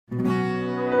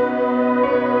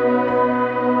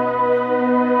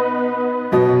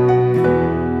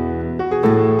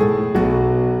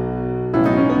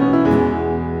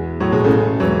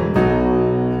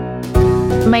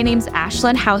name's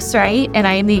Ashlyn Housewright, and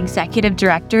I am the Executive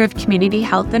Director of Community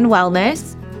Health and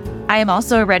Wellness. I am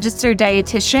also a registered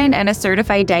dietitian and a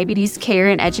certified diabetes care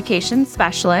and education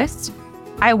specialist.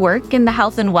 I work in the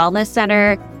Health and Wellness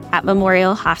Center at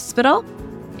Memorial Hospital,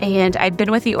 and I've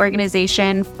been with the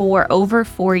organization for over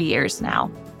 4 years now.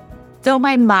 So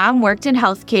my mom worked in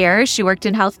healthcare. She worked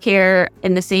in healthcare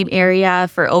in the same area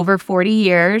for over 40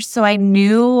 years. So I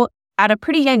knew at a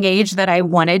pretty young age that I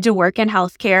wanted to work in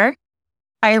healthcare.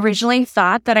 I originally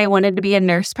thought that I wanted to be a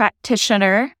nurse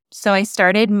practitioner. So I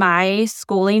started my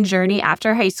schooling journey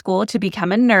after high school to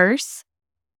become a nurse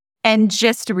and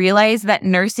just realized that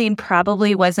nursing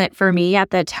probably wasn't for me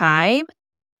at the time.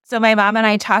 So my mom and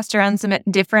I tossed around some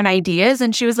different ideas,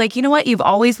 and she was like, you know what? You've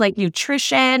always liked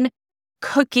nutrition,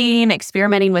 cooking,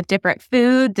 experimenting with different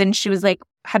foods. And she was like,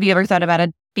 have you ever thought about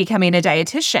becoming a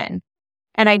dietitian?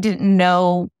 And I didn't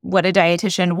know what a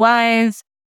dietitian was.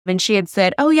 And she had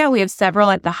said, oh yeah, we have several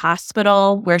at the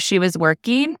hospital where she was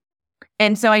working.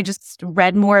 And so I just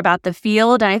read more about the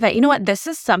field, and I thought, you know what, this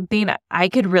is something I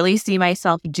could really see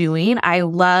myself doing. I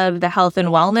love the health and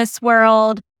wellness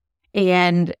world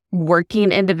and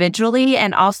working individually.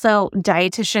 And also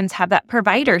dietitians have that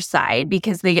provider side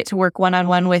because they get to work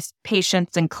one-on-one with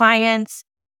patients and clients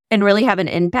and really have an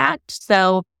impact.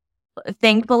 So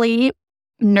thankfully,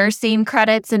 nursing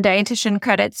credits and dietitian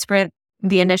credits for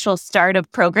the initial start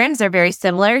of programs are very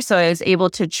similar. So I was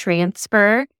able to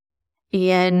transfer,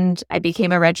 and I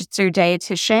became a registered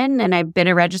dietitian, and I've been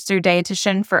a registered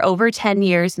dietitian for over 10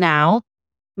 years now.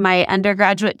 My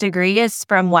undergraduate degree is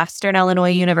from Western Illinois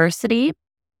University.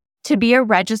 To be a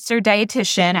registered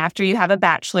dietitian after you have a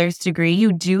bachelor's degree,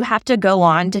 you do have to go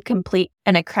on to complete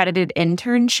an accredited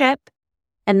internship.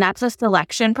 And that's a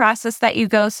selection process that you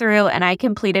go through. And I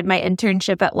completed my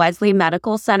internship at Wesley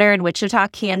Medical Center in Wichita,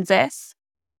 Kansas.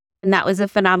 And that was a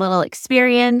phenomenal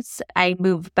experience. I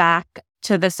moved back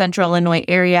to the Central Illinois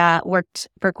area, worked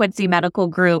for Quincy Medical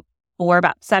Group for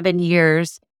about 7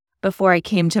 years before I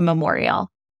came to Memorial.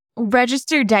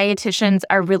 Registered dietitians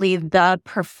are really the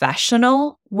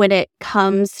professional when it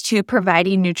comes to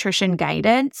providing nutrition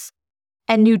guidance.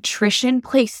 And nutrition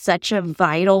plays such a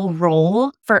vital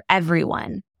role for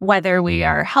everyone, whether we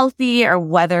are healthy or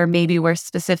whether maybe we're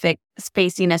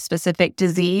facing a specific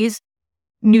disease.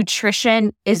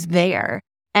 Nutrition is there.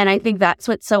 And I think that's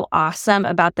what's so awesome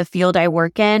about the field I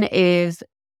work in is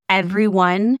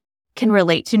everyone can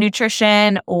relate to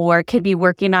nutrition or could be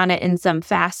working on it in some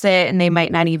facet and they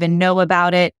might not even know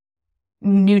about it.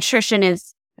 Nutrition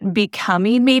is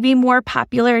becoming maybe more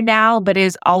popular now, but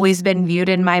has always been viewed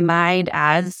in my mind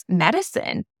as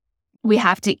medicine. We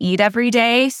have to eat every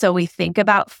day, so we think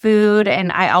about food,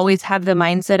 and I always have the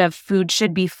mindset of food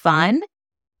should be fun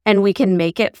and we can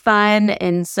make it fun.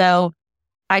 And so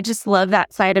I just love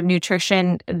that side of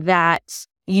nutrition that,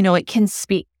 it can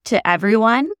speak to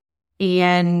everyone,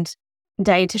 and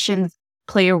dietitians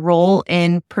play a role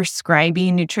in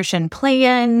prescribing nutrition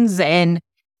plans and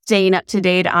staying up to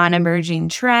date on emerging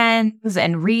trends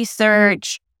and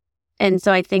research. And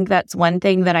so I think that's one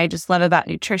thing that I just love about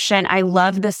nutrition. I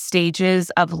love the stages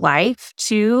of life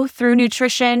too through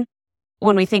nutrition.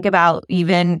 When we think about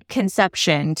even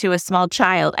conception to a small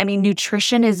child,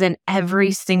 nutrition is in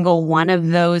every single one of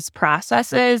those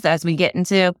processes as we get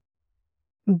into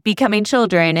becoming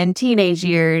children and teenage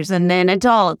years and then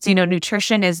adults.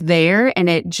 Nutrition is there, and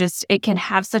it can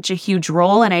have such a huge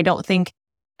role. And I don't think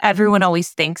everyone always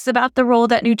thinks about the role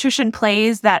that nutrition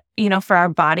plays for our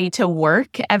body to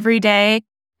work every day.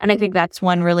 And I think that's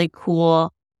one really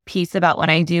cool piece about what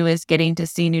I do is getting to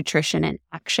see nutrition in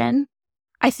action.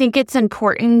 I think it's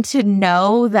important to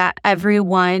know that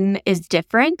everyone is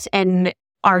different and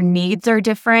our needs are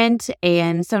different.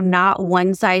 And so not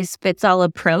one size fits all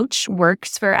approach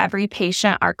works for every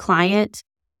patient or client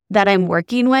that I'm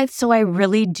working with. So I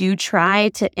really do try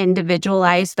to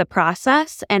individualize the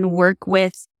process and work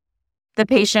with the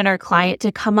patient or client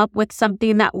to come up with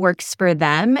something that works for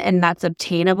them and that's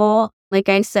obtainable. Like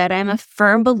I said, I'm a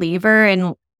firm believer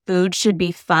in food should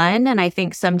be fun. And I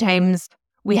think sometimes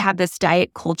we have this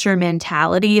diet culture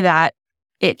mentality that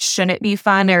it shouldn't be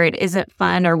fun or it isn't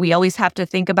fun, or we always have to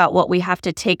think about what we have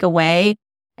to take away.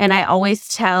 And I always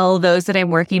tell those that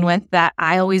I'm working with that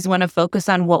I always want to focus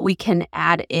on what we can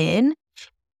add in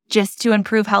just to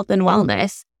improve health and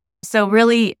wellness. So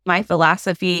really my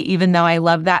philosophy, even though I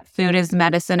love that food is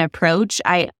medicine approach,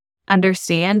 I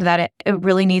understand that it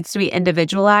really needs to be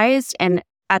individualized. And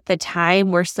at the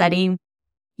time we're setting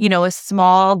a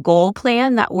small goal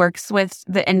plan that works with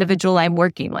the individual I'm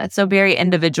working with. So very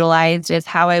individualized is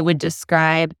how I would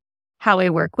describe how I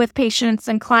work with patients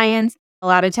and clients. A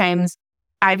lot of times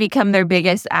I become their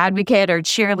biggest advocate or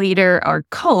cheerleader or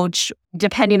coach,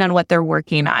 depending on what they're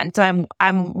working on. So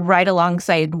I'm right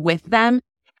alongside with them,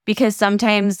 because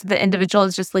sometimes the individual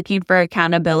is just looking for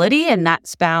accountability, and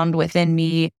that's found within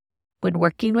me when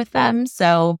working with them.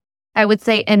 So I would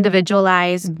say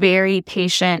individualized, very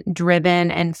patient, driven,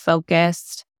 and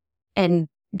focused, and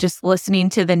just listening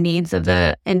to the needs of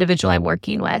the individual I'm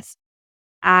working with.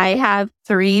 I have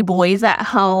 3 boys at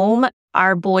home.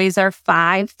 Our boys are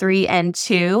 5, 3, and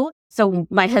 2. So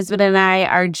my husband and I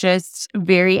are just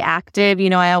very active.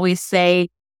 I always say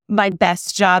my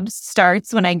best job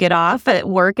starts when I get off at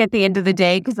work at the end of the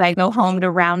day, because I go home to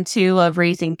round 2 of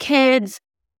raising kids.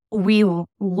 We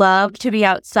love to be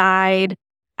outside,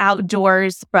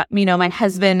 outdoors. But, my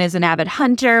husband is an avid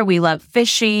hunter. We love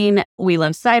fishing. We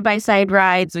love side-by-side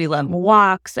rides. We love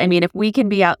walks. If we can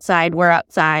be outside, we're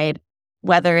outside,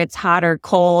 whether it's hot or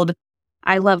cold.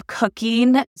 I love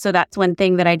cooking. So that's one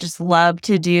thing that I just love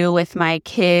to do with my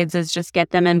kids, is just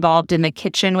get them involved in the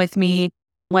kitchen with me,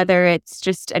 whether it's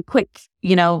just a quick,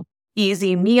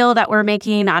 easy meal that we're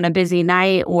making on a busy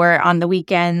night, or on the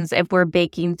weekends, if we're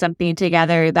baking something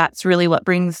together. That's really what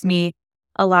brings me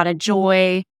a lot of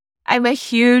joy. I'm a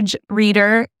huge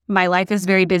reader. My life is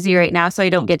very busy right now, so I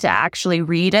don't get to actually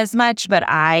read as much, but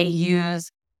I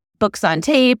use books on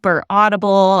tape or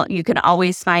Audible. You can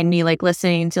always find me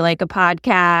listening to a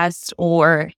podcast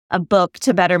or a book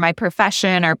to better my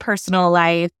profession or personal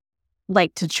life.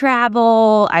 Like to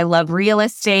travel. I love real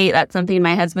estate. That's something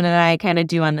my husband and I kind of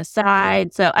do on the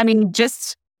side. So,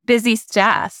 just busy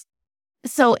stuff.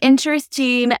 So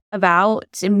interesting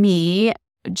about me,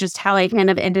 just how I kind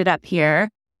of ended up here.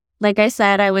 Like I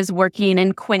said, I was working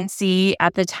in Quincy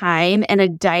at the time, and a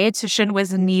dietitian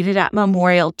was needed at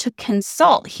Memorial to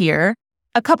consult here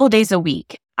a couple days a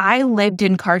week. I lived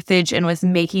in Carthage and was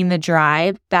making the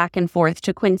drive back and forth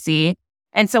to Quincy.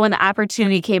 And so when the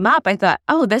opportunity came up, I thought,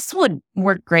 oh, this would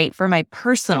work great for my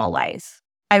personal life.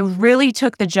 I really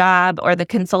took the job or the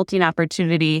consulting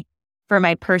opportunity for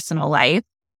my personal life.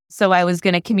 So I was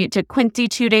going to commute to Quincy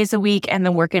 2 days a week and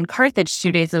then work in Carthage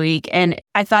 2 days a week. And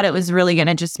I thought it was really going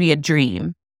to just be a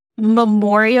dream.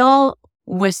 Memorial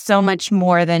was so much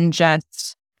more than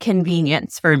just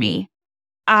convenience for me.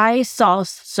 I saw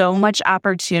so much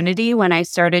opportunity when I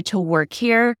started to work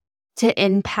here to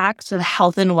impact the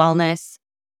health and wellness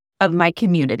of my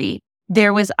community.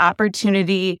 There was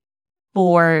opportunity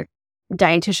for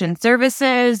dietitian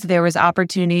services. There was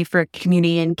opportunity for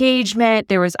community engagement.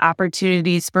 There was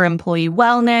opportunities for employee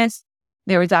wellness.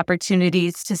 There was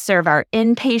opportunities to serve our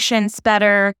inpatients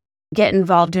better, get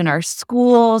involved in our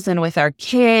schools and with our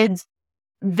kids.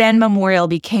 Then Memorial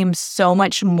became so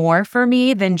much more for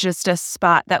me than just a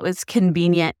spot that was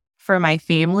convenient for my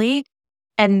family.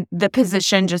 And the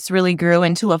position just really grew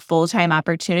into a full-time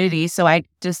opportunity. So I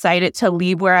decided to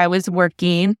leave where I was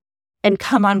working and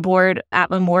come on board at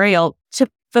Memorial to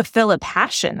fulfill a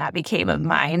passion that became of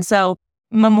mine. So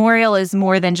Memorial is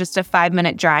more than just a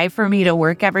 5-minute drive for me to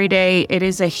work every day. It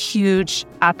is a huge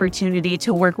opportunity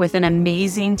to work with an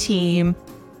amazing team.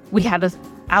 We have an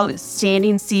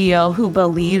outstanding CEO who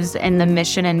believes in the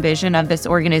mission and vision of this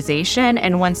organization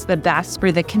and wants the best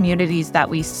for the communities that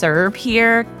we serve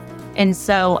here. And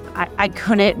so I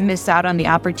couldn't miss out on the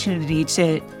opportunity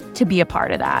to be a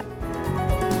part of that.